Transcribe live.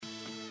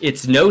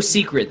It's no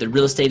secret that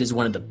real estate is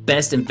one of the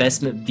best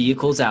investment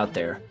vehicles out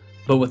there.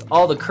 But with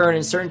all the current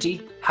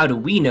uncertainty, how do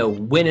we know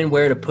when and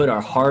where to put our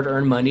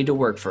hard-earned money to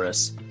work for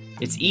us?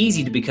 It's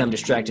easy to become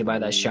distracted by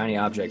that shiny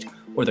object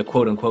or the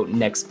quote-unquote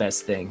next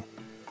best thing.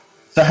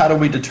 So how do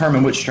we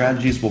determine which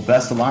strategies will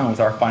best align with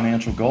our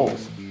financial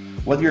goals?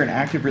 Whether you're an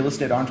active real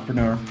estate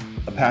entrepreneur,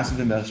 a passive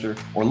investor,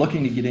 or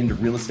looking to get into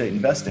real estate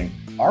investing,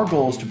 our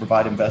goal is to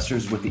provide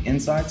investors with the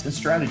insights and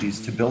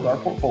strategies to build our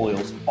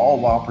portfolios, all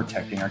while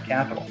protecting our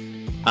capital.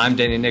 I'm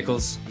Danny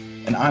Nichols.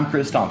 And I'm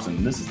Chris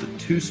Thompson. This is the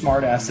Two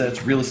Smart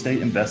Assets Real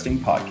Estate Investing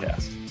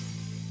Podcast.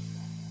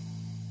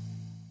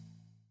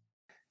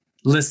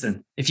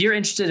 Listen, if you're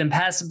interested in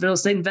passive real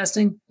estate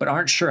investing, but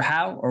aren't sure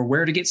how or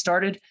where to get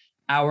started,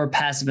 our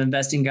passive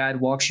investing guide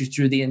walks you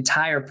through the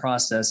entire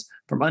process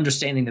from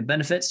understanding the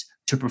benefits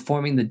to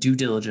performing the due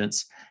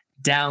diligence.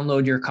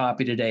 Download your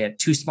copy today at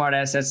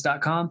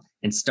twosmartassets.com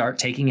and start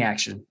taking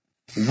action.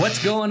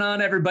 What's going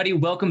on, everybody?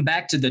 Welcome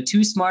back to the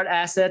Two Smart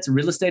Assets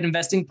Real Estate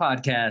Investing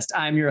Podcast.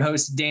 I'm your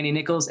host, Danny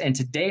Nichols, and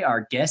today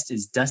our guest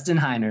is Dustin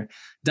Heiner.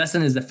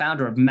 Dustin is the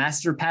founder of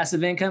Master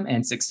Passive Income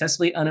and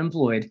Successfully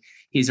Unemployed.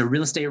 He's a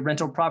real estate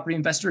rental property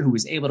investor who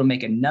was able to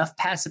make enough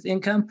passive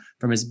income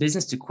from his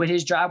business to quit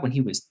his job when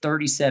he was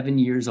 37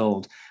 years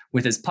old.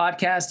 With his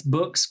podcast,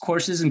 books,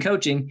 courses, and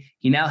coaching,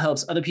 he now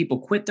helps other people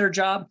quit their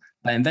job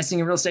by investing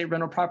in real estate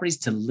rental properties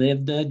to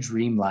live the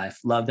dream life.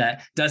 Love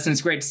that. Dustin,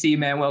 it's great to see you,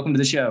 man. Welcome to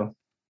the show.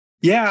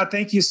 Yeah,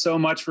 thank you so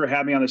much for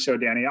having me on the show,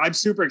 Danny. I'm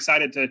super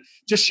excited to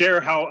just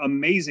share how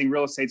amazing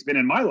real estate's been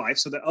in my life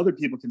so that other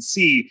people can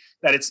see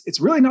that it's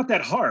really not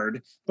that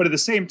hard. But at the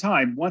same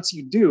time, once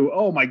you do,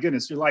 oh my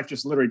goodness, your life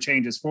just literally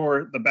changes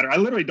for the better. I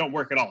literally don't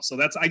work at all. So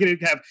I get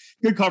to have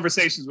good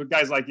conversations with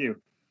guys like you.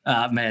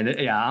 Man,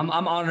 yeah,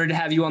 I'm honored to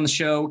have you on the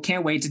show.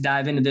 Can't wait to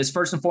dive into this.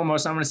 First and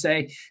foremost, I'm going to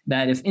say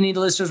that if any of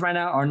the listeners right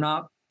now are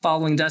not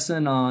following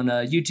Dustin on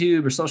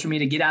YouTube or social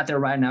media, get out there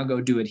right now.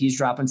 Go do it. He's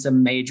dropping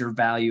some major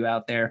value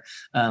out there.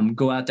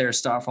 Go out there,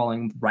 start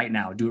following right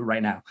now. Do it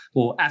right now.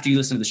 Well, after you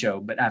listen to the show,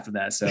 but after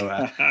that. So,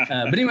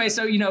 but anyway,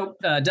 so,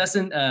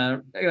 Dustin,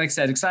 like I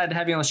said, excited to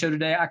have you on the show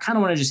today. I kind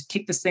of want to just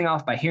kick this thing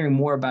off by hearing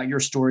more about your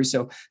story.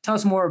 So tell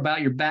us more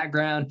about your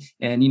background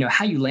and,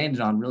 how you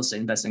landed on real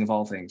estate investing of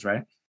all things,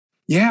 right?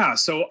 Yeah.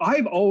 So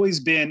I've always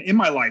been in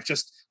my life,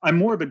 I'm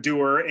more of a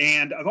doer,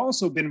 and I've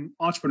also been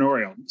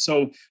entrepreneurial.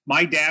 So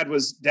my dad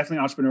was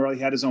definitely entrepreneurial.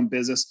 He had his own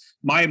business.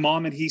 My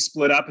mom and he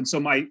split up. And so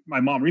my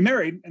mom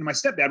remarried, and my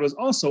stepdad was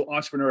also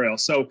entrepreneurial.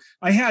 So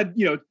I had,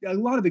 a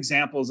lot of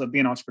examples of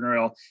being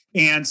entrepreneurial.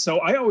 And so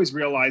I always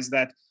realized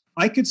that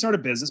I could start a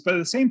business, but at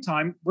the same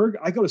time,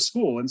 I go to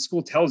school, and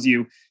school tells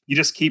you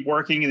just keep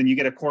working, and then you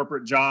get a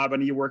corporate job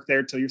and you work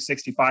there till you're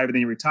 65 and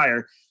then you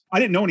retire. I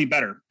didn't know any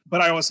better,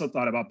 but I also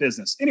thought about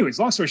business. Anyways,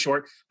 long story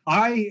short,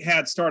 I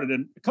had started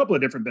a couple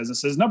of different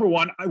businesses. Number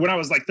one, when I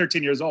was like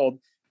 13 years old,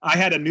 I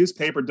had a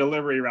newspaper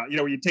delivery route.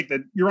 Where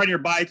you're riding your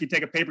bike, you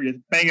take a paper,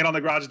 you bang it on the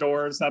garage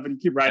door and stuff, and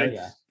you keep riding. Oh,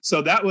 yeah.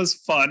 So that was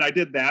fun. I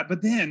did that.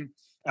 But then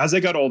as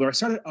I got older, I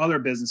started other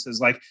businesses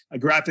like a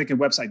graphic and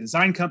website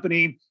design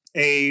company,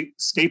 a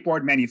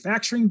skateboard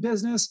manufacturing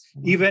business,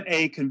 even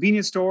a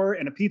convenience store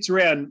and a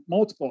pizzeria, and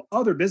multiple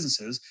other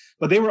businesses.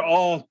 But they were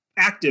all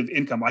active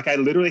income. Like I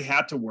literally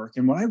had to work.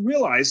 And what I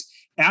realized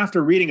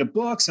after reading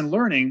books and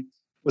learning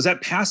was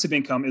that passive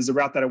income is the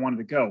route that I wanted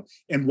to go.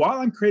 And while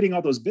I'm creating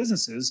all those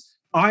businesses,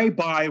 I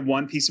buy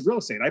one piece of real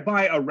estate. I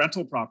buy a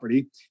rental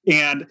property.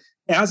 And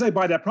as I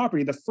buy that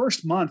property, the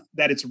first month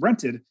that it's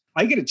rented,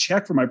 I get a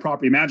check from my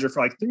property manager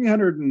for like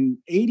 $386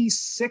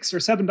 or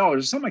 $7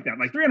 or something like that,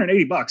 like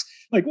 $380.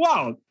 Like,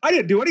 wow, I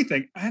didn't do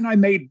anything and I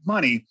made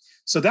money.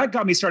 So that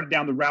got me started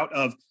down the route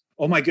of,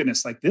 oh my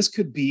goodness, like this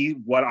could be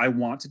what I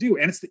want to do.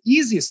 And it's the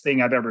easiest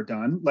thing I've ever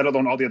done, let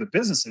alone all the other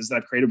businesses that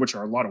I've created, which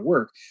are a lot of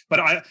work.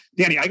 But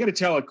Danny, I got to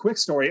tell a quick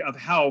story of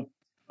how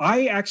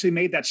I actually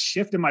made that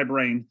shift in my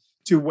brain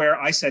to where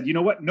I said, you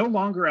know what, no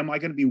longer am I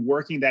going to be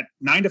working that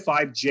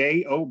 9-to-5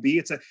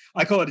 job.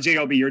 I call it a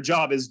job. Your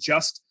job is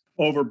just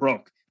over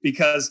broke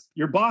because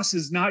your boss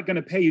is not going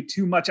to pay you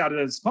too much out of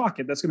his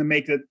pocket. That's going to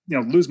make it,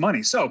 lose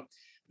money. So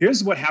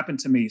here's what happened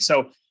to me.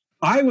 So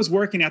I was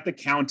working at the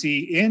county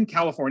in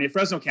California,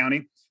 Fresno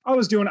County. I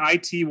was doing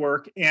IT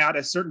work at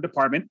a certain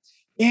department.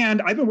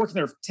 And I've been working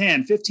there for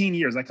 10, 15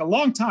 years, like a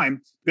long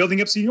time,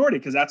 building up seniority,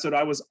 because that's what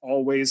I was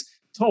always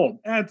told.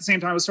 And at the same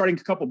time, I was starting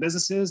a couple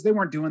businesses. They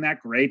weren't doing that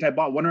great. I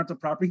bought one rental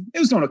property. It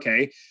was doing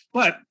okay.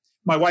 But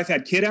my wife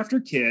had kid after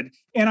kid,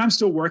 and I'm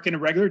still working a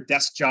regular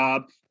desk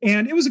job.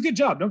 And it was a good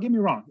job. Don't get me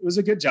wrong. It was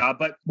a good job.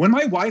 But when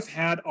my wife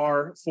had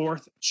our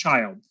fourth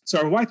child, so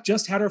our wife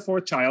just had her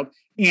fourth child,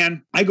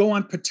 and I go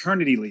on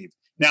paternity leave.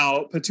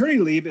 Now, paternity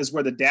leave is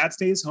where the dad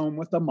stays home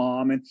with the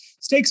mom and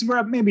stays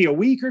for maybe a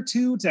week or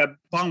two to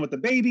bond with the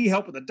baby,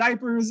 help with the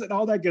diapers and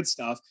all that good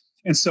stuff.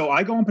 And so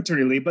I go on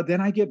paternity leave, but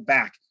then I get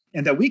back.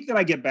 And the week that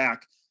I get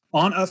back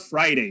on a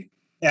Friday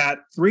at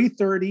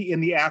 3:30 in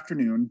the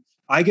afternoon,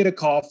 I get a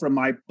call from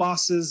my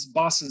boss's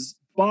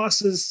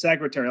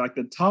secretary, like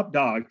the top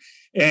dog.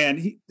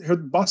 And her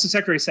boss's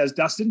secretary says,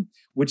 Dustin,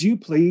 would you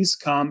please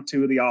come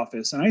to the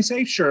office? And I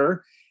say,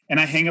 sure. and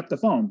I hang up the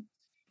phone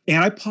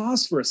and I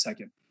pause for a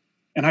second.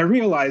 And I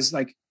realized,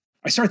 like,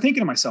 I started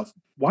thinking to myself,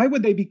 why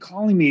would they be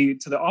calling me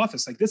to the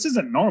office? Like, this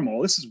isn't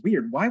normal. This is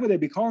weird. Why would they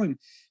be calling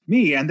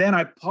me? And then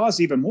I paused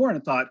even more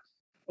and thought,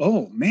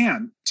 oh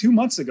man, 2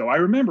 months ago, I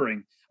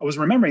was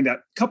remembering that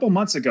a couple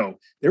months ago,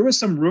 there was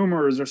some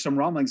rumors or some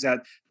rumblings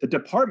that the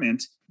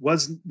department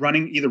was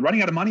either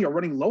running out of money or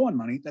running low on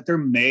money, that there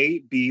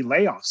may be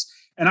layoffs.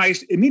 And I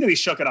immediately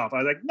shook it off. I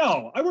was like,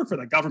 no, I work for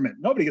the government.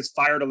 Nobody gets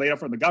fired or laid off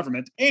from the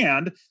government.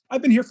 And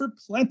I've been here for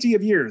plenty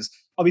of years.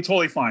 I'll be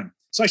totally fine.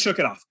 So I shook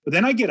it off. But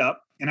then I get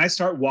up and I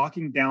start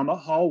walking down the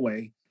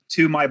hallway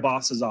to my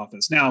boss's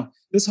office. Now,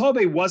 this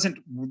hallway wasn't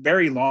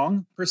very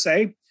long per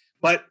se,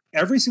 but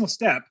every single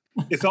step,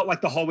 it felt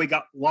like the hallway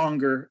got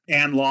longer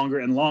and longer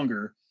and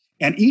longer.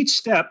 And each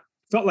step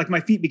felt like my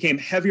feet became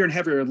heavier and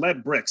heavier,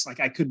 lead bricks. Like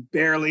I could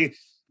barely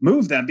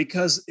move them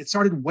because it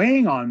started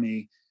weighing on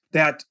me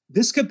that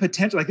this could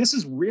potentially, like, this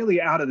is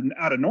really out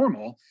of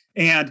normal.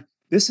 And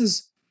this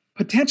is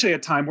potentially a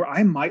time where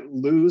I might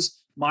lose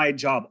my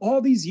job. All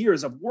these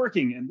years of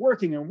working and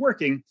working and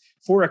working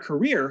for a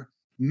career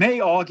may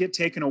all get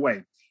taken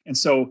away. And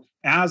so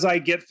as I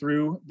get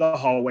through the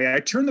hallway, I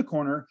turn the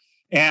corner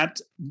and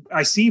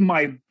I see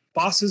my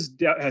boss's,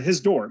 his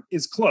door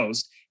is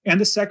closed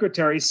and the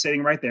secretary is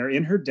sitting right there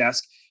in her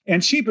desk.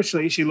 And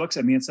sheepishly, she looks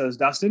at me and says,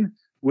 Dustin,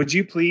 would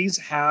you please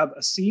have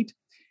a seat?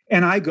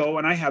 And I go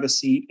and I have a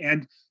seat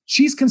and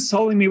she's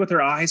consoling me with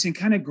her eyes and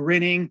kind of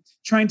grinning,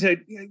 trying to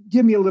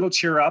give me a little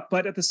cheer up.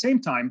 But at the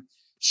same time,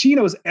 she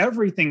knows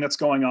everything that's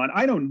going on.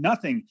 I know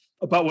nothing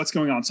about what's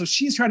going on. So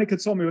she's trying to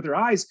console me with her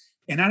eyes.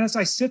 And as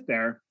I sit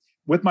there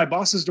with my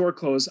boss's door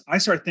closed, I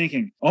start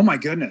thinking, oh my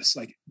goodness,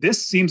 like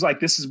this seems like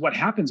this is what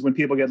happens when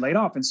people get laid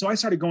off. And so I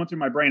started going through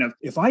my brain of,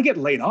 if I get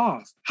laid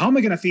off, how am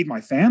I going to feed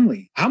my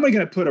family? How am I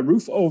going to put a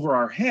roof over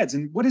our heads?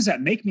 And what does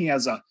that make me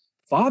as a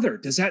father?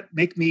 Does that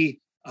make me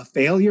a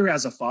failure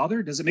as a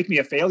father? Does it make me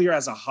a failure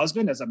as a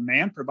husband, as a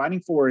man providing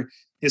for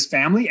his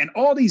family? And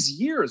all these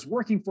years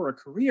working for a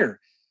career,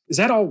 is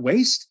that all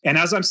waste? And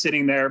as I'm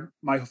sitting there,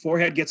 my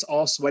forehead gets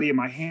all sweaty and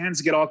my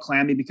hands get all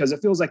clammy because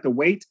it feels like the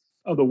weight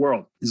of the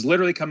world is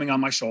literally coming on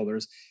my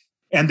shoulders.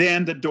 And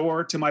then the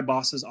door to my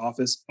boss's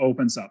office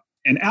opens up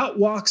and out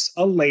walks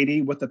a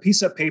lady with a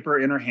piece of paper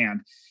in her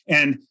hand.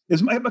 And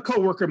is a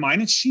coworker of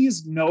mine, and she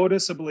is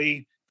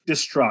noticeably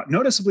distraught,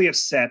 noticeably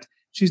upset.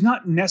 She's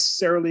not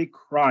necessarily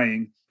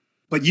crying,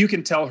 but you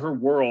can tell her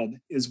world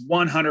is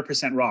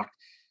 100% rocked.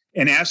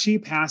 And as she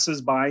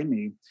passes by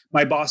me,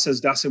 my boss says,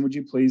 Dustin, would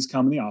you please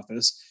come in the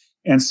office?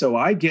 And so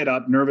I get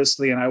up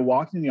nervously and I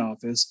walk in the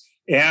office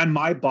and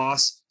my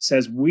boss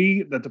says,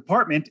 the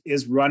department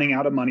is running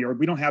out of money, or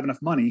we don't have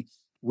enough money.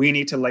 We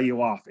need to lay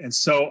you off. And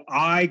so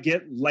I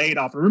get laid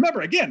off. And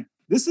remember, again,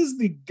 this is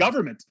the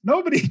government.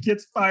 Nobody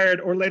gets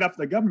fired or laid off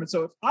the government.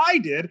 So if I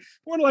did,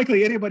 more than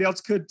likely anybody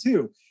else could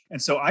too.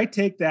 And so I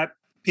take that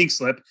pink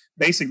slip,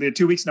 basically a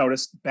 2 weeks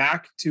notice,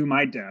 back to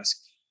my desk.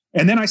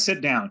 And then I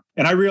sit down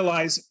and I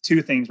realize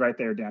two things right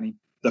there, Danny.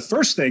 The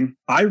first thing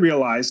I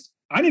realized,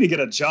 I need to get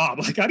a job.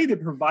 Like I need to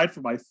provide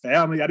for my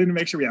family. I need to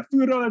make sure we have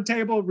food on the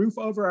table, roof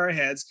over our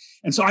heads.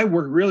 And so I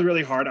worked really,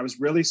 really hard. I was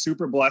really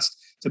super blessed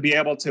to be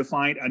able to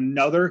find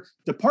another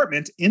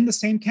department in the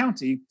same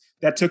county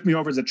that took me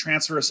over as a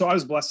transfer. So I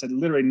was blessed to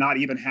literally not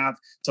even have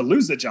to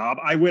lose the job.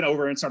 I went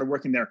over and started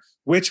working there,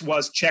 which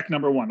was check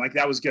number one. Like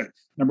that was good.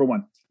 Number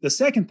one. The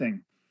second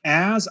thing,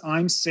 as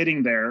I'm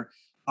sitting there,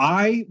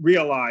 I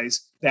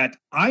realize that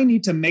I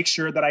need to make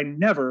sure that I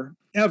never,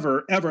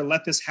 ever, ever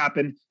let this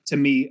happen to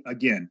me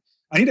again.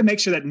 I need to make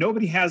sure that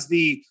nobody has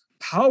the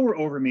power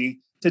over me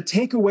to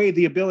take away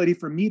the ability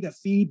for me to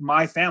feed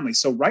my family.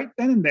 So right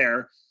then and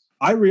there,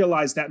 I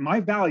realized that my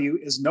value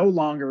is no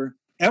longer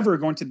ever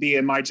going to be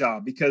in my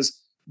job,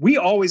 because we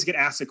always get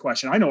asked a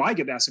question. I know I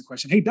get asked a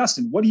question. Hey,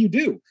 Dustin, what do you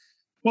do?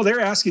 Well,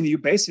 they're asking you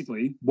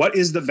basically, what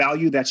is the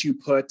value that you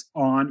put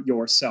on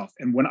yourself?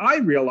 And when I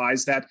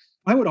realized that,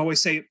 I would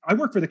always say, I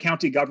work for the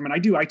county government. I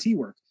do IT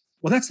work.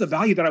 Well, that's the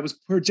value that I was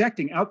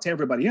projecting out to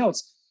everybody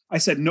else. I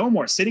said, no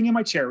more. Sitting in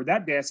my chair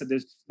that day, I said,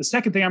 the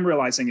second thing I'm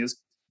realizing is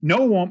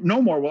no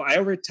more will I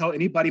ever tell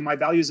anybody my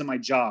value is in my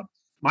job.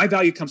 My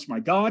value comes from my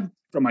God,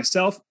 from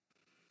myself,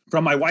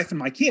 from my wife and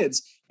my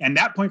kids. And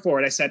that point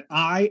forward, I said,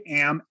 I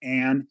am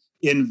an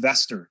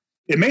investor.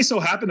 It may so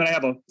happen that I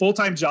have a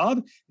full-time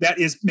job that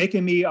is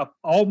making me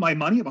all my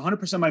money,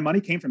 100% of my money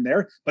came from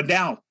there. But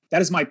now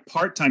that is my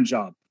part-time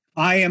job.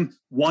 I am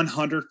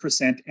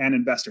 100% an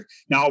investor.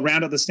 Now I'll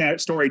round up the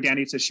story,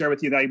 Danny, to share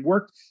with you that I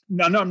worked,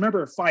 I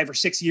remember 5 or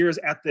 6 years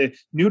at the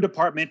new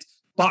department,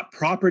 bought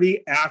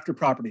property after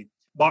property,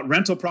 bought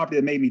rental property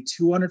that made me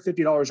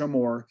 $250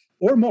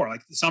 or more.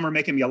 Like some are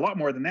making me a lot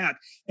more than that.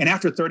 And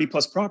after 30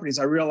 plus properties,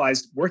 I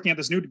realized working at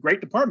this new great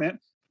department,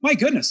 my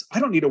goodness, I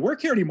don't need to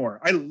work here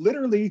anymore. I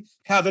literally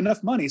have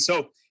enough money.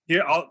 So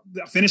here, I'll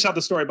finish out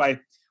the story by,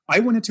 I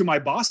went into my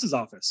boss's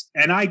office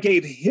and I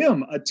gave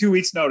him a 2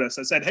 weeks notice.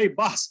 I said, hey,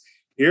 boss,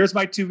 here's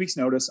my 2 weeks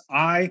notice.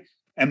 I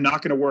am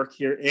not going to work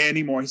here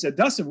anymore. He said,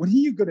 Dustin, what are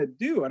you going to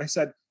do? And I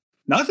said,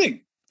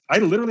 nothing. I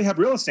literally have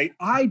real estate.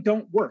 I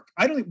don't work.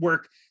 I don't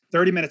work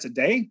 30 minutes a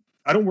day.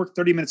 I don't work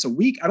 30 minutes a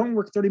week. I don't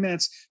work 30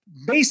 minutes,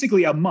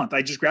 basically a month.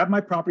 I just grab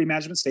my property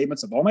management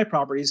statements of all my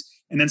properties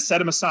and then set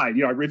them aside.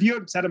 I review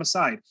it, set them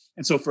aside.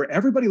 And so for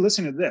everybody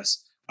listening to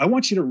this, I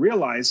want you to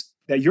realize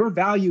that your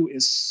value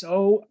is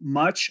so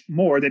much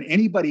more than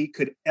anybody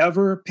could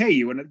ever pay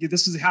you. And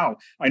this is how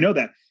I know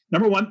that.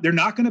 Number one, they're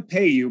not going to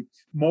pay you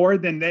more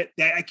than that.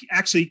 They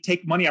actually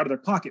take money out of their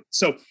pocket.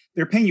 So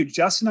they're paying you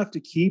just enough to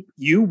keep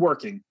you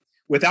working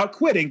without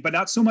quitting, but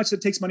not so much that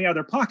it takes money out of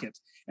their pocket.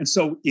 And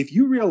so if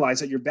you realize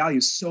that your value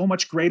is so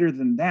much greater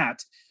than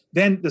that,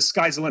 then the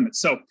sky's the limit.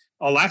 So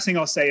last thing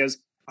I'll say is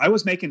I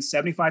was making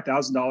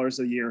 $75,000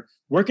 a year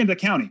working at the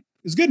county. It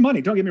was good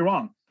money, don't get me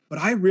wrong, but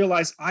I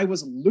realized I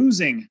was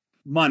losing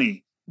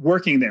money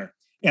working there.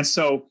 And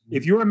so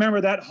if you remember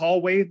that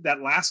hallway,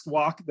 that last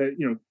walk,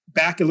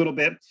 back a little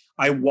bit,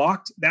 I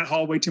walked that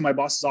hallway to my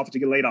boss's office to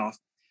get laid off.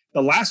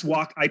 The last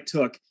walk I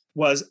took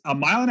was a 1.5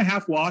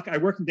 mile walk. I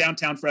worked in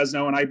downtown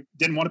Fresno and I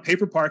didn't want to pay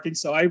for parking.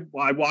 So I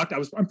walked,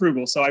 I'm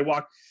frugal. So I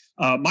walked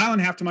 1.5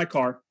 miles to my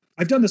car.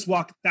 I've done this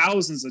walk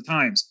thousands of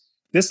times.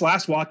 This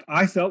last walk,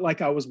 I felt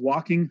like I was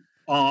walking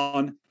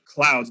on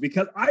clouds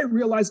because I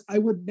realized I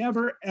would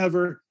never,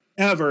 ever,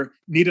 ever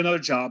need another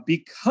job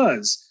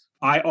because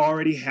I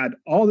already had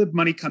all the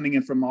money coming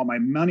in from all my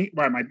money,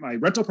 my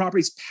rental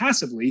properties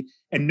passively,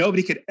 and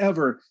nobody could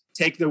ever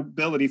take the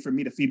ability for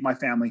me to feed my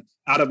family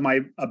out of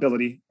my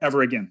ability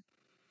ever again.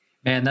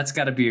 Man, that's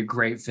got to be a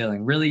great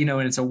feeling. Really,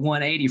 and it's a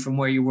 180 from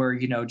where you were,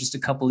 just a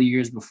couple of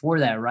years before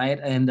that, right?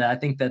 And I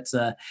think that's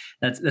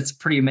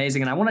pretty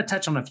amazing. And I want to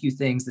touch on a few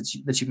things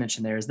that you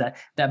mentioned there. Is that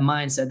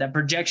mindset, that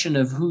projection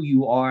of who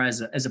you are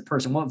as a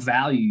person, what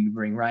value you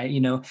bring, right?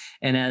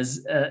 And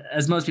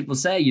as most people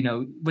say,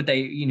 what they,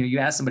 you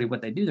ask somebody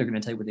what they do, they're going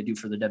to tell you what they do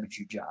for their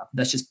W-2 job.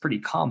 That's just pretty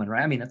common,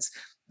 right? I mean,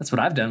 that's what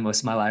I've done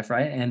most of my life,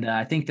 right? And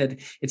I think that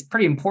it's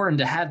pretty important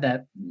to have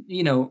that,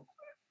 to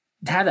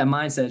have that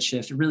mindset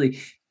shift to really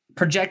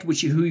project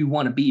who you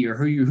want to be or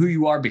who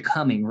you are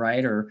becoming,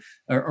 right? Or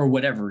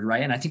whatever,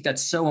 right? And I think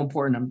that's so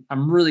important.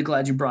 I'm really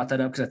glad you brought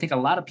that up because I think a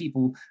lot of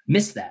people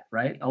miss that,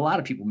 right? A lot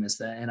of people miss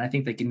that. And I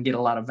think they can get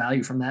a lot of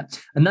value from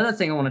that. Another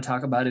thing I want to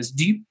talk about is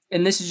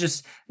and this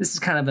is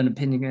kind of an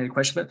opinionated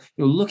question,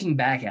 but looking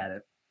back at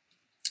it,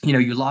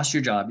 you lost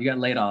your job, you got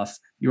laid off,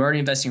 you're already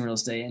investing in real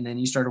estate, and then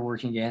you started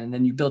working again, and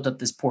then you built up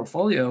this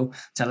portfolio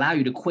to allow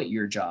you to quit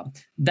your job.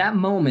 That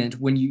moment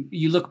when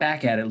you look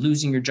back at it,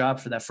 losing your job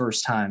for that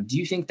first time, do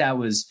you think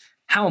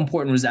how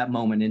important was that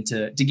moment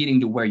into getting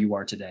to where you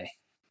are today?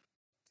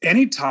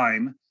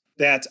 Anytime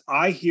that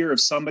I hear of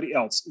somebody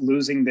else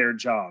losing their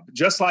job,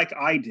 just like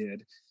I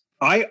did,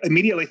 I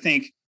immediately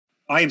think,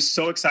 I am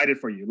so excited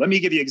for you. Let me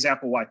give you an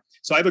example why.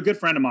 So I have a good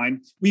friend of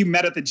mine. We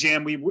met at the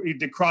gym. We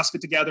did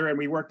CrossFit together and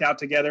we worked out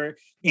together.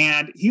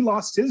 And he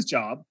lost his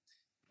job.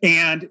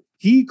 And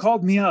he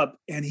called me up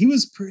and he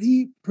was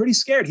pretty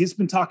scared. He's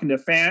been talking to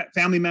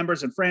family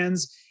members and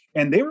friends,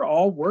 and they were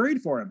all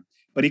worried for him.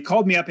 But he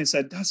called me up and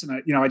said,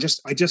 Dustin, I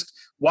just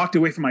walked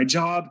away from my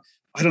job.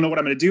 I don't know what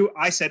I'm going to do.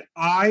 I said,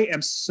 I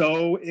am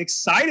so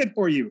excited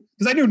for you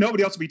because I knew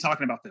nobody else would be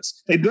talking about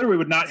this. They literally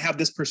would not have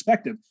this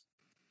perspective.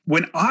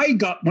 When I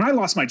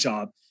lost my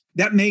job,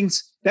 that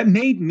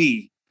made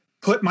me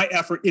put my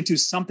effort into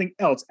something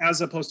else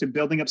as opposed to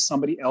building up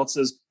somebody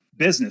else's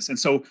business. And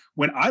so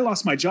when I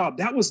lost my job,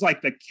 that was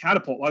like the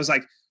catapult. I was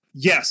like,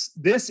 yes,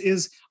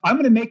 I'm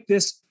going to make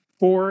this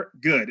for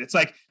good. It's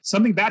like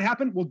something bad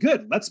happened. Well,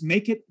 good. Let's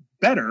make it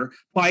better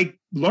by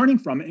learning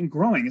from it and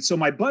growing. And so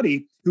my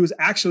buddy, who's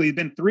actually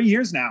been 3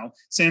 years now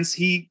since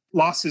he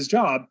lost his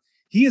job,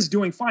 he is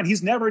doing fine.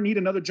 He's never need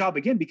another job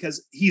again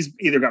because he's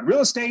either got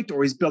real estate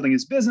or he's building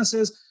his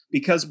businesses.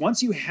 Because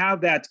once you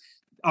have that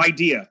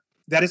idea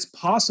that it's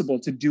possible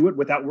to do it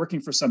without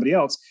working for somebody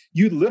else,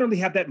 you literally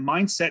have that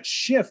mindset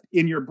shift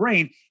in your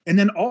brain. And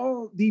then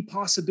all the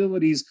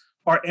possibilities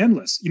are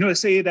endless. They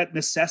say that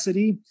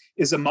necessity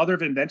is the mother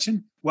of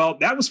invention. Well,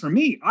 that was for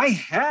me. I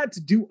had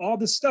to do all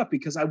this stuff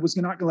because I was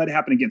not going to let it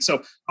happen again.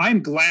 So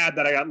I'm glad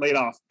that I got laid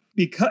off.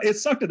 Because it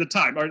sucked at the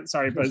time, but it's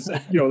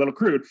a little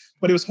crude,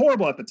 but it was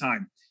horrible at the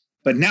time.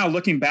 But now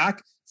looking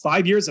back,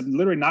 5 years of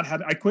literally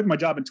I quit my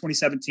job in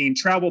 2017,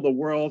 traveled the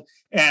world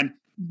and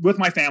with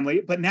my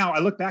family. But now I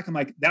look back, I'm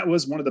like, that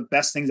was one of the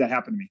best things that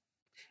happened to me.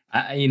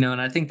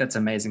 And I think that's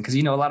amazing because,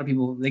 a lot of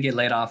people, they get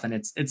laid off and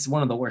it's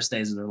one of the worst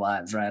days of their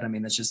lives, right? I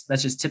mean, that's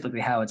just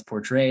typically how it's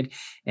portrayed.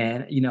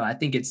 And, I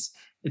think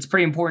it's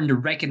pretty important to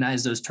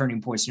recognize those turning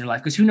points in your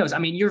life because who knows? I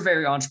mean, you're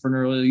very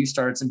entrepreneurial. You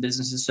started some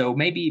businesses. So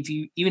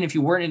maybe even if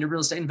you weren't into real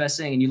estate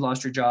investing and you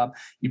lost your job,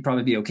 you'd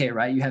probably be okay,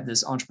 right? You have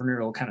this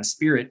entrepreneurial kind of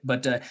spirit.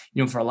 But,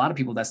 for a lot of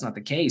people, that's not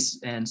the case.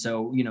 And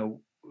so,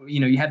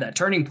 you have that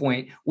turning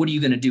point. What are you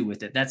going to do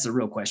with it? That's the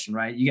real question,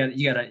 right?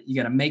 You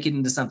got to make it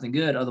into something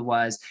good.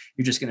 Otherwise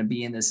you're just going to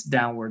be in this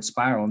downward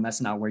spiral, and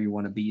that's not where you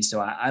want to be. So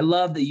I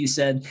love that you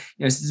said,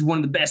 this is one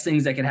of the best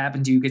things that could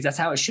happen to you, because that's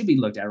how it should be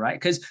looked at, right?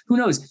 Because who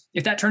knows,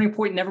 if that turning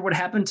point never would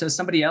happen to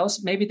somebody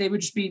else, maybe they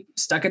would just be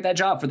stuck at that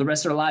job for the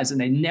rest of their lives, and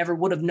they never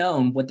would have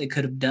known what they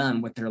could have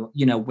done with their,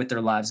 with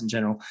their lives in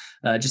general,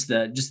 just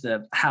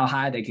the how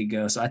high they could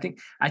go. So I think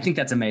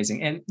that's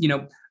amazing. And,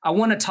 I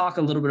want to talk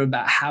a little bit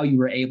about how you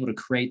were able to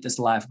create this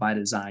life by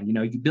design.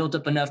 You built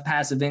up enough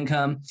passive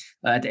income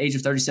at the age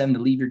of 37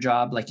 to leave your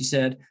job, like you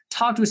said.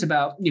 Talk to us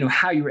about,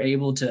 how you were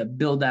able to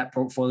build that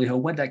portfolio,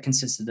 what that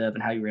consisted of,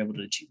 and how you were able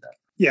to achieve that.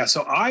 Yeah,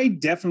 so I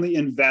definitely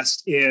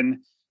invest in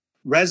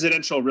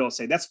residential real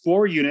estate. That's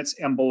 4 units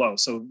and below.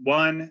 So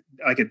one,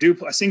 like a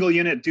single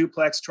unit,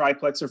 duplex,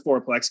 triplex, or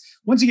fourplex.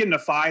 Once you get into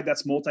 5,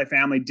 that's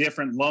multifamily,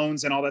 different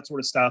loans and all that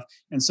sort of stuff.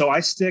 And so I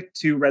stick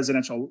to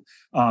residential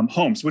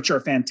homes, which are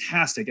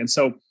fantastic. And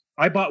so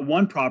I bought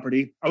one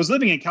property. I was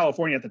living in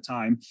California at the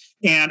time,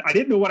 and I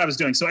didn't know what I was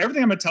doing. So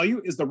everything I'm going to tell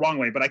you is the wrong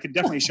way, but I could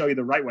definitely show you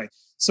the right way.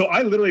 So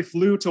I literally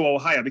flew to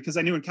Ohio because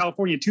I knew in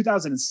California in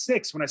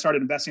 2006, when I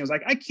started investing, I was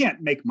like, I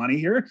can't make money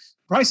here.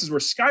 Prices were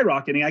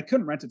skyrocketing. I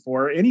couldn't rent it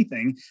for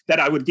anything that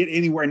I would get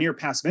anywhere near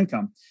passive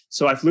income.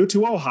 So I flew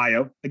to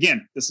Ohio.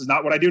 Again, this is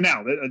not what I do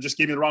now. I just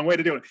gave you the wrong way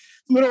to do it.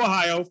 Flew to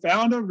Ohio,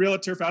 found a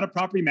realtor, found a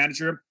property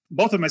manager.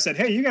 Both of them, I said,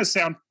 hey, you guys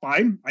sound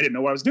fine. I didn't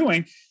know what I was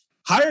doing.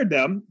 Hired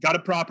them, got a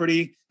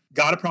property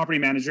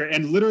manager,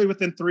 and literally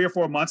within 3 or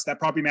 4 months, that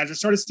property manager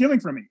started stealing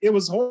from me. It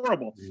was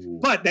horrible. Ooh.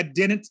 But that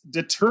didn't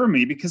deter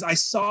me, because I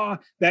saw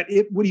that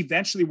it would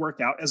eventually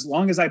work out as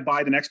long as I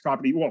buy the next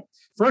property. Well,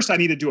 first I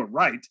need to do it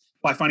right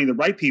by finding the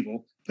right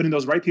people, putting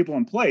those right people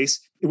in place,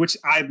 which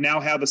I now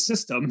have a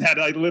system that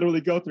I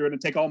literally go through and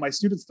take all my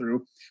students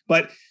through.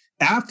 But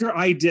after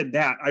I did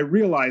that, I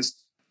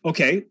realized,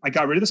 okay, I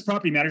got rid of this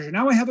property manager.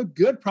 Now I have a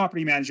good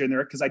property manager in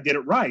there because I did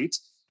it right,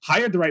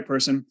 hired the right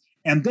person.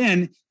 And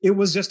then it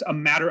was just a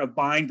matter of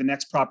buying the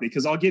next property,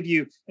 because I'll give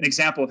you an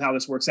example of how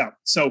this works out.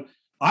 So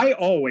I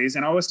always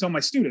tell my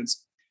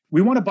students,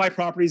 we want to buy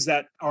properties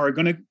that are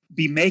going to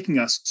be making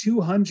us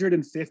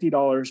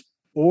 $250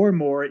 or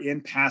more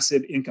in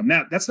passive income.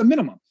 Now, that's the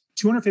minimum,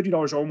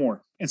 $250 or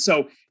more. And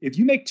so if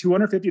you make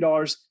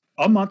 $250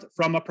 a month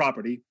from a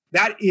property,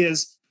 that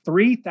is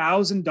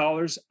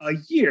 $3,000 a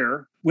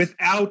year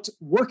without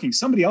working.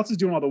 Somebody else is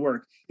doing all the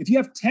work. If you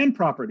have 10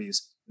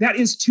 properties, that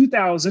is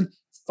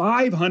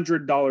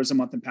 $2,500 a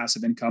month in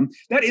passive income.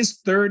 That is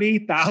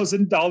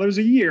 $30,000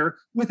 a year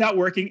without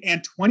working.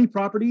 And 20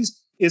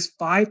 properties is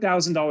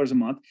 $5,000 a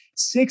month,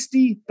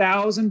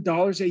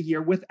 $60,000 a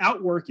year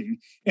without working.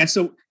 And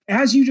so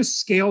as you just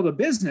scale the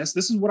business,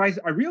 this is what I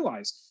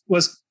realized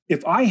was,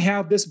 if I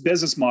have this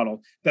business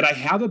model, that I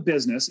have a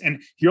business,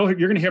 and you're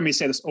going to hear me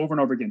say this over and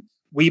over again,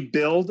 we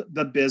build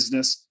the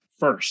business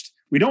first.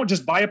 We don't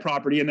just buy a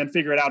property and then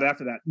figure it out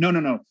after that.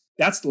 No.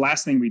 That's the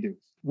last thing we do.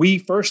 We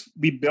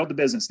build the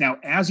business. Now,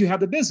 as you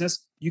have the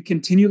business, you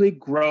continually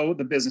grow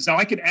the business. Now,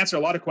 I could answer a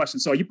lot of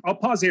questions. So I'll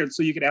pause here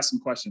so you could ask some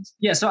questions.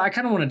 Yeah. So I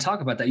kind of want to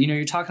talk about that.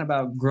 You're talking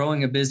about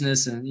growing a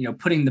business and,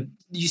 putting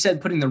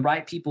the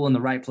right people in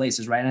the right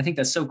places, right? And I think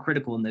that's so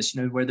critical in this,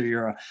 whether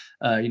you're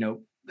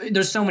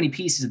there's so many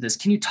pieces of this.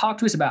 Can you talk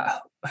to us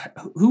about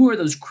who are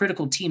those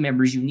critical team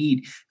members you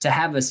need to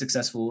have a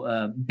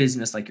successful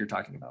business like you're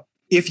talking about?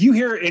 If you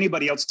hear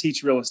anybody else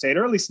teach real estate,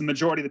 or at least the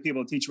majority of the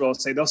people that teach real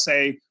estate, they'll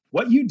say,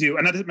 what you do,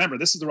 and remember,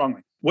 this is the wrong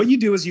way. What you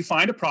do is you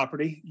find a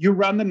property, you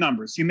run the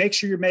numbers, you make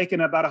sure you're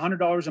making about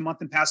 $100 a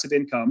month in passive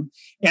income,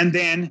 and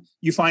then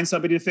you find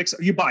somebody to fix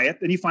it. You buy it,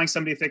 then you find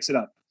somebody to fix it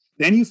up.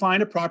 Then you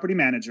find a property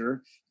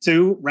manager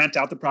to rent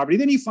out the property.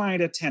 Then you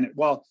find a tenant.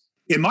 Well,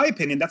 in my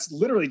opinion, that's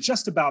literally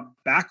just about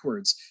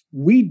backwards.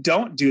 We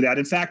don't do that.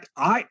 In fact,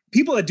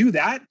 people that do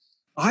that,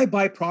 I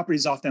buy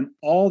properties off them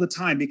all the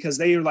time, because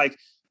they are like,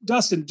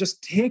 Dustin,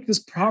 just take this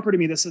property to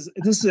me. This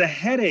is a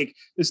headache.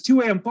 There's 2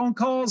 a.m. phone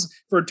calls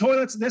for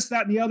toilets, this,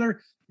 that, and the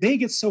other. They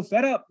get so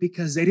fed up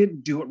because they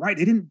didn't do it right.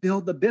 They didn't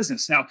build the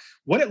business. Now,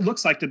 what it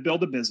looks like to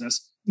build a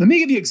business, let me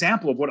give you an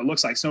example of what it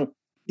looks like. So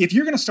if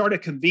you're going to start a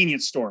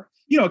convenience store,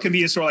 a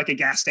convenience store like a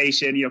gas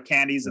station,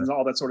 candies and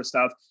all that sort of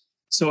stuff.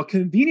 So a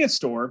convenience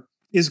store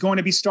is going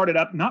to be started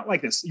up not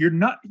like this. You're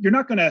not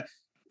going to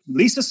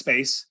lease a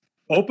space,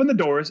 open the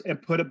doors,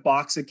 and put a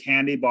box of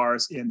candy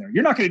bars in there.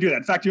 You're not going to do that.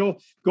 In fact,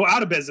 you'll go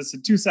out of business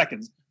in 2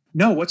 seconds.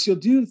 No, what you'll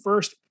do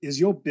first is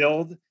you'll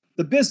build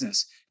the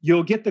business.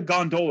 You'll get the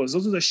gondolas.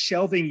 Those are the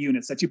shelving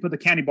units that you put the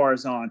candy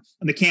bars on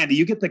and the candy.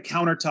 You get the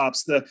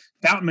countertops, the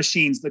fountain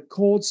machines, the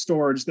cold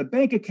storage, the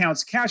bank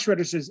accounts, cash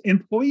registers,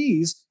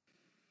 employees.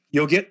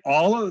 You'll get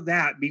all of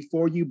that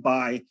before you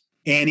buy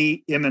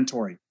any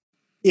inventory.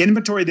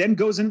 Inventory then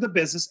goes into the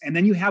business, and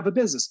then you have a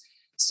business.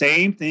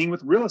 Same thing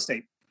with real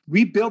estate.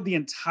 We build the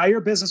entire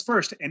business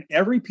first, and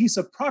every piece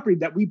of property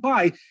that we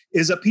buy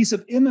is a piece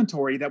of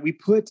inventory that we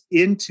put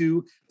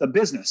into the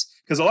business.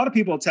 Because a lot of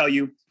people will tell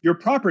you, your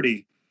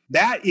property,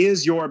 that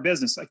is your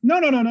business. Like,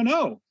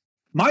 no.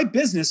 My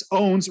business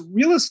owns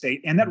real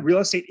estate, and that real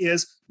estate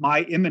is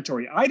my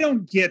inventory. I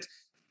don't get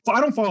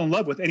I don't fall in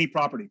love with any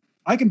property.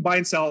 I can buy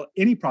and sell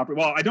any property.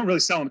 Well, I don't really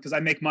sell them because I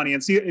make money.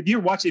 And see, if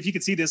you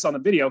can see this on the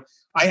video,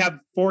 I have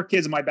 4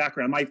 kids in my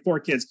background, my 4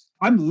 kids.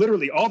 I'm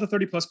literally, all the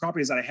 30 plus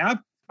properties that I have,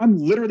 I'm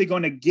literally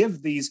going to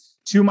give these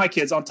to my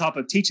kids on top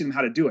of teaching them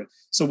how to do it.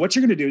 So what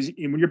you're going to do is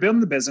when you're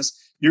building the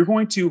business, you're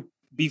going to,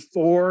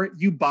 before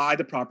you buy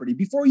the property,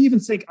 before you even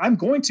think, I'm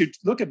going to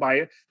look at buy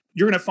it,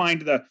 you're going to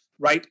find the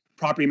right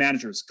property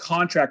managers,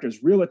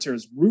 contractors,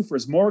 realtors,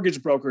 roofers,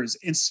 mortgage brokers,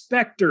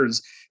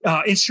 inspectors,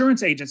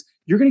 insurance agents.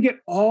 You're going to get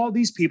all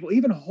these people,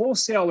 even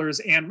wholesalers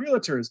and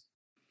realtors,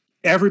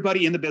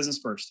 everybody in the business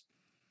first.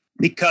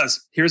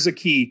 Because here's the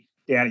key,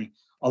 Danny.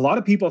 A lot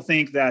of people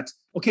think that,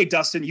 okay,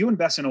 Dustin, you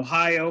invest in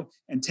Ohio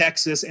and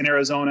Texas and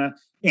Arizona,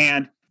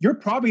 and you're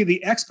probably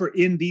the expert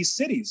in these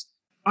cities.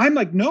 I'm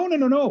like,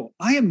 no.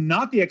 I am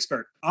not the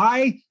expert.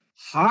 I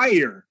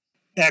hire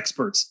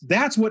experts.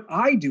 That's what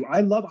I do.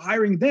 I love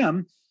hiring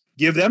them,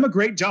 give them a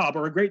great job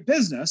or a great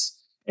business,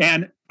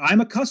 and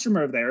I'm a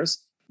customer of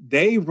theirs.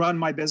 They run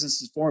my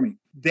businesses for me.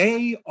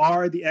 They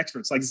are the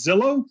experts. Like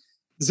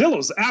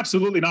Zillow's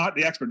absolutely not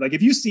the expert. Like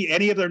if you see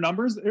any of their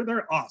numbers,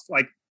 they're off.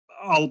 Like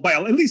by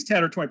at least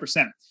 10 or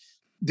 20%.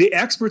 The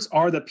experts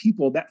are the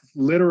people that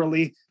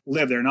literally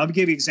live there. And I'll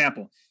give you an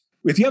example.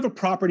 If you have a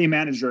property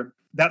manager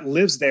that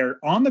lives there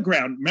on the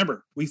ground,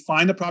 remember, we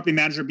find the property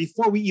manager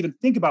before we even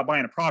think about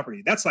buying a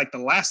property. That's like the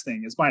last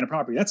thing is buying a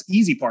property. That's the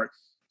easy part.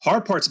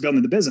 Hard part's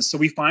building the business. So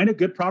we find a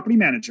good property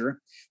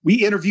manager. We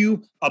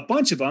interview a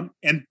bunch of them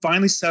and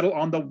finally settle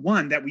on the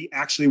one that we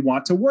actually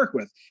want to work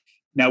with.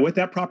 Now, with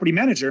that property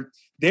manager,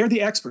 they're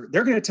the expert.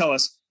 They're going to tell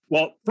us,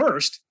 well,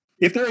 first,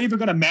 if they're even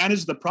going to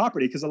manage the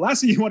property, because the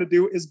last thing you want to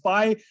do is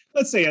buy,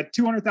 let's say, a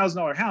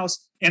 $200,000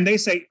 house, and they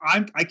say,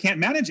 I can't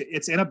manage it.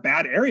 It's in a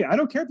bad area. I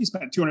don't care if you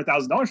spent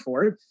 $200,000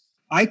 for it.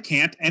 I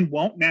can't and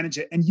won't manage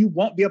it. And you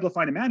won't be able to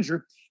find a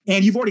manager.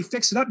 And you've already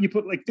fixed it up. You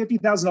put like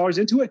 $50,000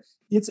 into it.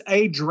 It's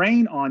a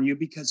drain on you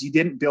because you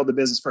didn't build the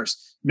business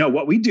first. No,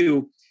 what we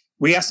do,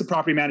 we ask the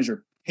property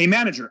manager, hey,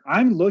 manager,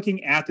 I'm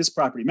looking at this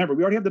property. Remember,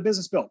 we already have the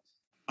business built.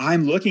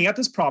 I'm looking at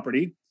this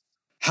property.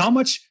 How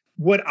much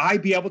would I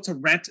be able to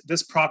rent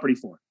this property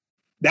for?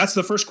 That's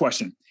the first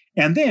question.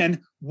 And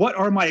then what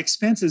are my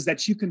expenses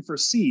that you can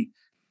foresee?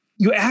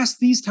 You ask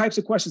these types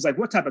of questions, like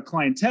what type of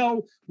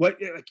clientele, what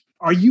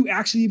are you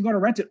actually even going to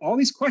rent it? All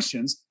these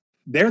questions,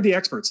 they're the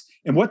experts.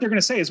 And what they're going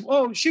to say is,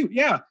 oh, shoot,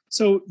 yeah.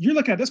 So you're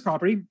looking at this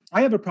property.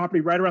 I have a property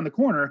right around the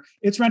corner.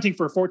 It's renting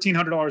for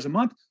 $1,400 a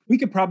month. We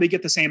could probably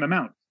get the same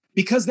amount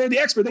because they're the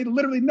expert. They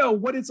literally know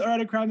what it's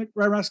right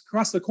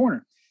across the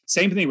corner.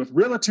 Same thing with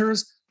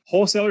realtors,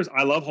 wholesalers.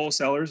 I love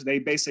wholesalers. They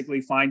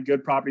basically find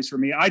good properties for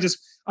me. I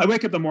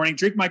wake up in the morning,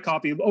 drink my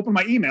coffee, open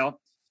my email,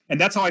 and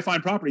that's how I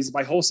find properties,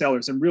 by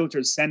wholesalers and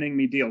realtors sending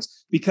me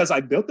deals because I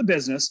built the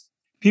business.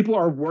 People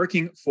are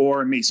working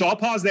for me. So I'll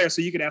pause there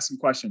so you can ask some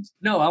questions.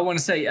 No, I want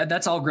to say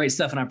that's all great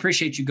stuff. And I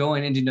appreciate you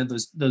going into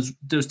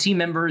those team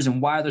members and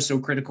why they're so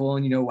critical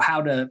and,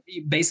 how to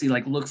basically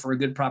like look for a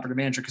good property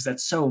manager, because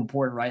that's so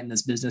important, right, in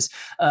this business.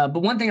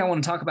 But one thing I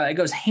want to talk about, it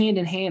goes hand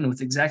in hand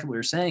with exactly what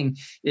you're saying,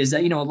 is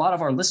that, a lot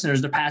of our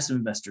listeners, they're passive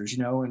investors,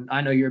 and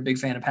I know you're a big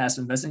fan of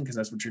passive investing because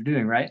that's what you're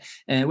doing, right?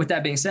 And with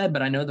that being said,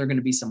 but I know there are going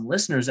to be some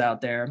listeners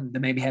out there that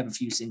maybe have a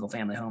few single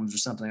family homes or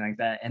something like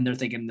that. And they're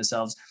thinking to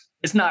themselves,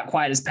 it's not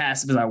quite as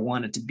passive as I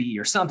want it to be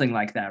or something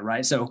like that,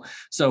 right? So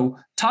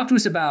talk to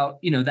us about,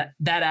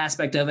 that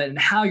aspect of it and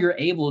how you're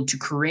able to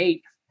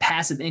create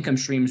passive income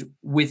streams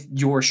with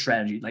your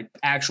strategy, like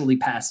actually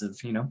passive,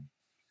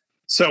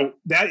 So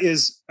that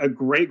is a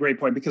great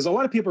point, because a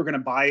lot of people are going to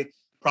buy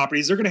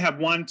properties. They're going to have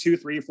 1, 2,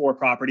 3, 4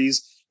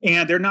 properties,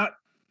 and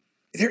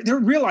they're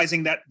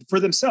realizing that for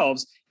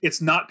themselves,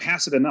 it's not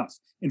passive enough.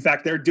 In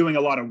fact, they're doing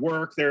a lot of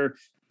work. They're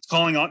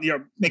calling on,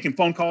 making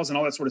phone calls and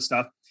all that sort of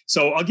stuff.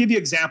 So I'll give you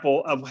an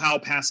example of how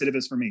passive it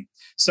is for me.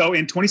 So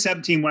in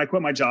 2017, when I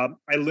quit my job,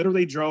 I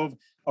literally drove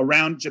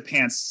around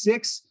Japan,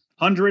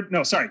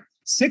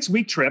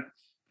 6-week trip,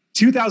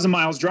 2,000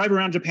 miles, drive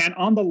around Japan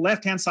on the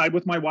left-hand side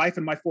with my wife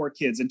and my 4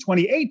 kids. In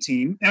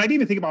 2018, and I didn't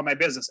even think about my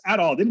business at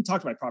all. Didn't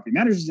talk to my property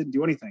managers, didn't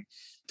do anything.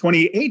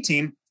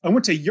 2018, I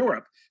went to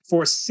Europe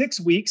for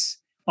 6 weeks.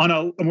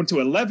 I went to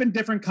 11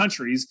 different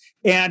countries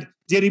and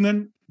didn't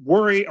even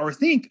worry or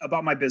think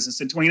about my business.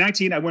 In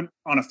 2019, I went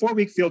on a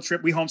 4-week field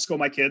trip. We homeschool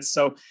my kids.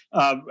 So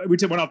we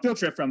went on a field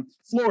trip from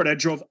Florida,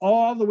 drove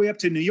all the way up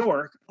to New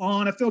York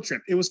on a field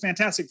trip. It was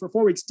fantastic for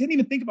 4 weeks. Didn't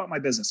even think about my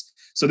business.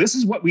 So this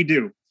is what we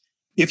do.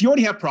 If you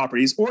already have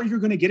properties or you're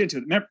going to get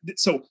into it.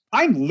 So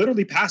I'm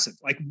literally passive,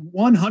 like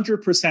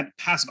 100%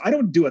 passive. I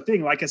don't do a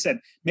thing. Like I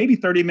said, maybe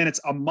 30 minutes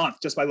a month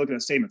just by looking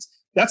at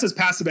statements. That's as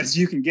passive as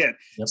you can get.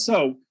 Yep.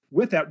 So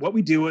with that, what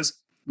we do is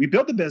we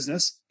build the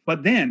business,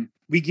 but then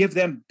we give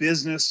them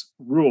business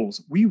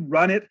rules. We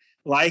run it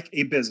like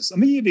a business.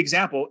 Let me give you an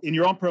example in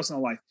your own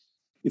personal life.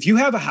 If you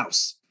have a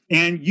house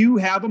and you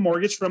have a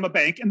mortgage from a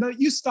bank and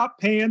you stop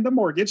paying the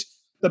mortgage,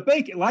 the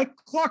bank, like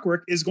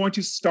clockwork, is going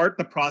to start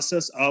the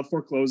process of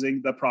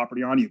foreclosing the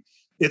property on you.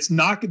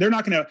 They're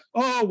not going to,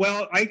 oh,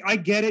 well, I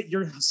get it.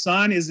 Your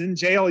son is in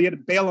jail. You had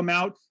to bail him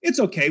out. It's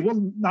okay.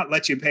 We'll not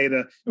let you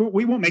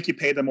we won't make you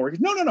pay the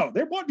mortgage. No.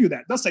 They won't do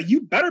that. They'll say,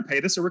 you better pay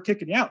this or we're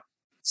kicking you out.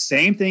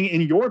 Same thing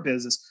in your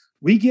business.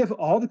 We give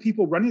all the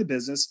people running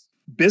the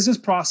business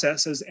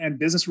processes and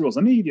business rules.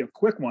 Let me give you a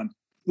quick one.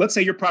 Let's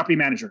say you're property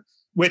manager,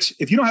 which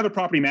if you don't have a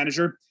property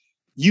manager,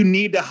 you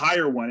need to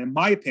hire one, in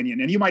my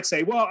opinion. And you might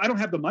say, well, I don't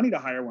have the money to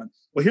hire one.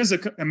 Well, here's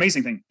the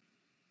amazing thing.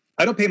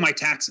 I don't pay my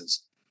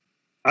taxes.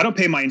 I don't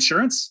pay my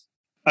insurance.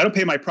 I don't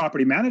pay my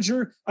property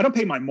manager. I don't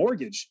pay my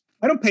mortgage.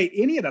 I don't pay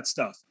any of that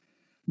stuff.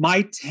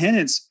 My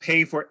tenants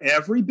pay for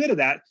every bit of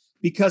that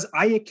because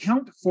I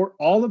account for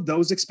all of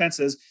those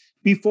expenses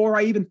before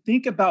I even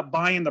think about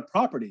buying the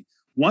property.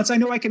 Once I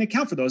know I can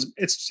account for those,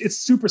 it's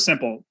super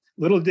simple.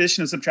 Little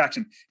addition and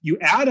subtraction. You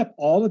add up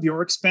all of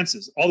your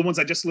expenses, all the ones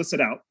I just listed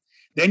out.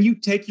 Then you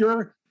take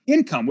your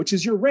income, which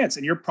is your rents,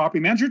 and your property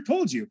manager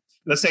told you.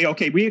 Let's say,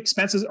 okay, our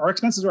expenses are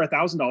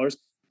 $1,000.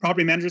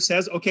 Property manager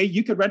says, okay,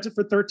 you could rent it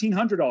for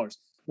 $1,300.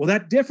 Well,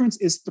 that difference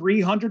is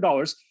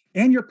 $300,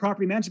 and your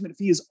property management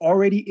fee is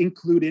already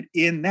included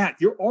in that.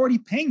 You're already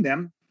paying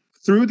them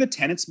through the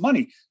tenant's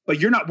money, but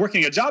you're not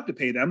working a job to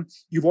pay them.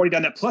 You've already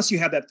done that. Plus, you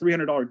have that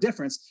 $300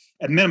 difference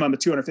at minimum of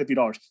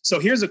 $250. So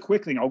here's a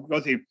quick thing I'll go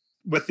through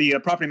with the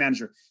property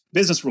manager.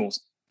 Business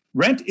rules.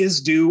 Rent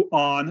is due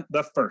on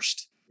the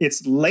 1st.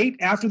 It's late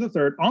after the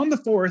 3rd. On the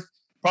 4th,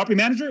 property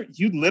manager,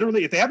 you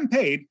literally, if they haven't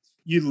paid,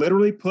 you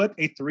literally put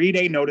a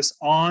 3-day notice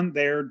on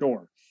their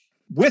door.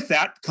 With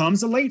that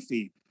comes a late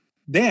fee.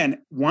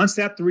 Then once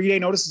that 3-day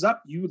notice is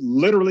up, you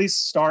literally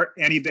start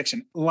an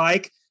eviction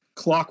like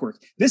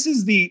clockwork. This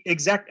is the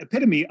exact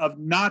epitome of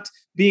not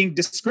being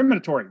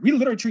discriminatory. We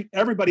literally treat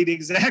everybody the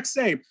exact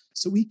same.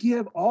 So we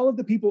give all of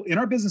the people in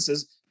our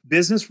businesses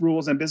business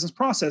rules and business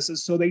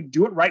processes so they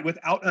do it right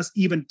without us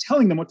even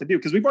telling them what to do,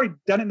 because we've already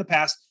done it in the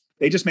past.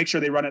 They just make sure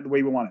they run it the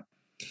way we want it.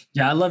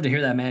 Yeah, I love to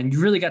hear that, man. You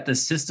really got the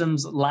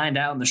systems lined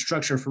out and the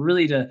structure for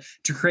really to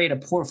create a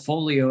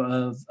portfolio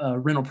of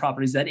rental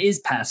properties that is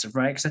passive,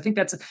 right? Because I think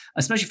that's,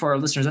 especially for our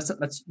listeners,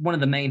 that's one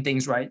of the main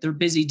things, right? They're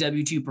busy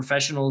W-2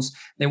 professionals.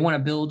 They want to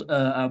build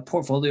a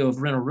portfolio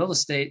of rental real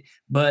estate,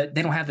 but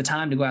they don't have the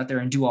time to go out there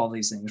and do all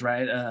these things,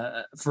 right?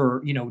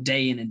 For,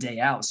 day in and day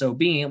out. So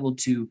being able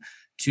to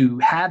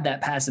have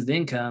that passive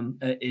income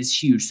is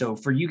huge. So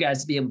for you guys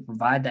to be able to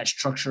provide that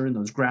structure and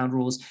those ground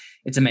rules,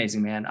 it's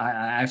amazing, man.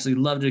 I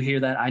absolutely love to hear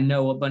that. I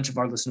know a bunch of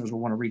our listeners will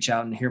want to reach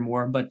out and hear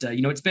more, but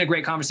it's been a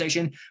great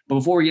conversation. But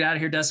before we get out of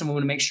here, Dustin, we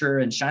want to make sure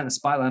and shine the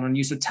spotlight on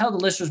you. So tell the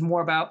listeners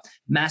more about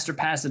Master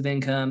Passive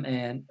Income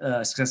and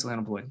Successfully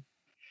Unemployed.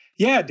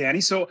 Yeah,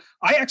 Danny. So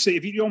I actually,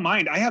 if you don't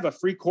mind, I have a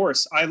free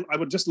course. I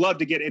would just love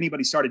to get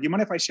anybody started. Do you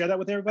mind if I share that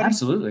with everybody?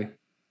 Absolutely.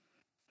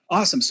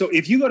 Awesome. So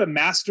if you go to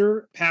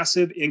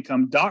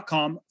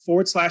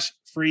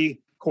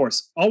masterpassiveincome.com/free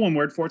course, all one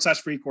word,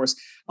 /free course,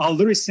 I'll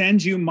literally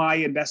send you my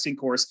investing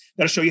course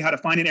that'll show you how to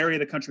find an area of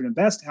the country to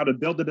invest, how to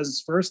build the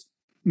business first,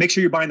 make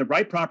sure you're buying the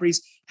right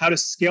properties, how to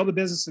scale the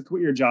business and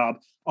quit your job.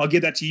 I'll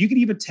give that to you. You can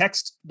even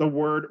text the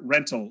word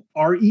rental,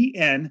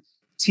 RENTAL,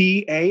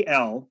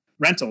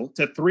 rental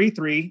to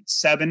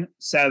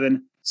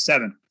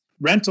 33777.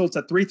 Rental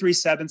to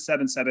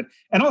 33777.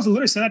 And also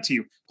literally send that to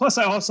you. Plus,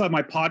 I also have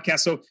my podcast.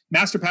 So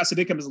Master Passive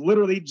Income is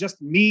literally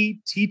just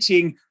me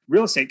teaching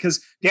real estate.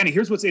 Because Danny,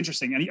 here's what's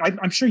interesting. And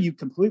I'm sure you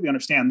completely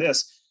understand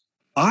this.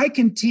 I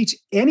can teach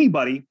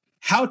anybody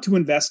how to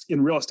invest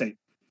in real estate,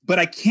 but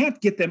I can't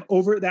get them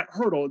over that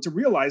hurdle to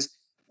realize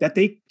that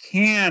they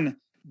can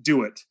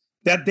do it,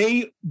 that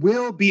they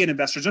will be an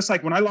investor. Just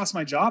like when I lost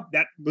my job,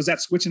 that was that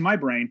switch in my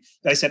brain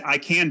that I said, I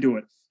can do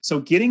it. So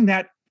getting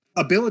that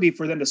ability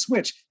for them to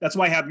switch. That's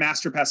why I have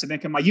Master Passive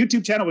Income. My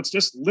YouTube channel, it's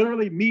just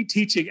literally me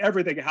teaching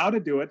everything, how to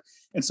do it.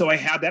 And so I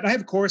have that. I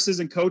have courses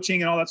and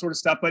coaching and all that sort of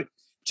stuff, but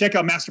check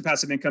out Master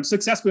Passive Income.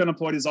 Successfully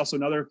Unemployed is also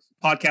another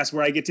podcast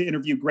where I get to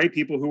interview great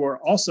people who are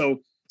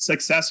also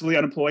successfully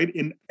unemployed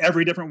in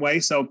every different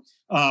way. So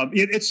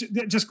it's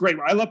just great.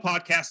 I love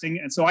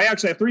podcasting. And so I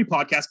actually have 3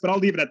 podcasts, but I'll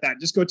leave it at that.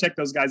 Just go check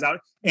those guys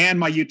out and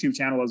my YouTube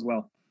channel as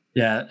well.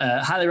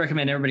 Yeah, highly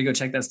recommend everybody go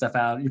check that stuff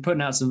out. You're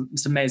putting out some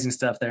amazing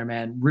stuff there,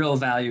 man. Real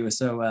value.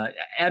 So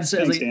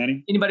absolutely, thanks,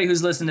 Danny. Anybody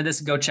who's listening to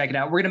this, go check it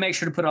out. We're going to make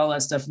sure to put all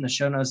that stuff in the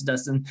show notes,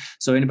 Dustin.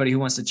 So anybody who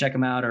wants to check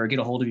them out or get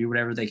a hold of you,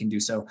 whatever, they can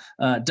do so.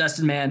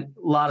 Dustin, man,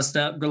 a lot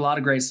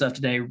of great stuff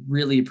today.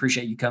 Really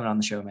appreciate you coming on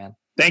the show, man.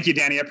 Thank you,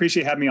 Danny. I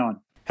appreciate having me on.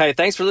 Hey,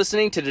 thanks for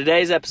listening to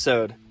today's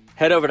episode.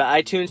 Head over to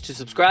iTunes to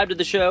subscribe to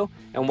the show.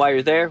 And while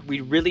you're there,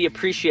 we'd really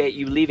appreciate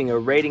you leaving a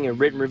rating and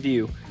written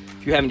review.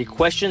 If you have any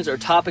questions or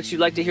topics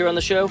you'd like to hear on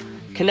the show,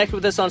 connect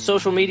with us on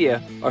social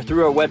media or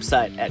through our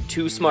website at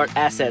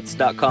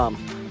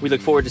twosmartassets.com. We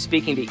look forward to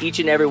speaking to each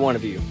and every one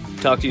of you.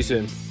 Talk to you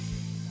soon.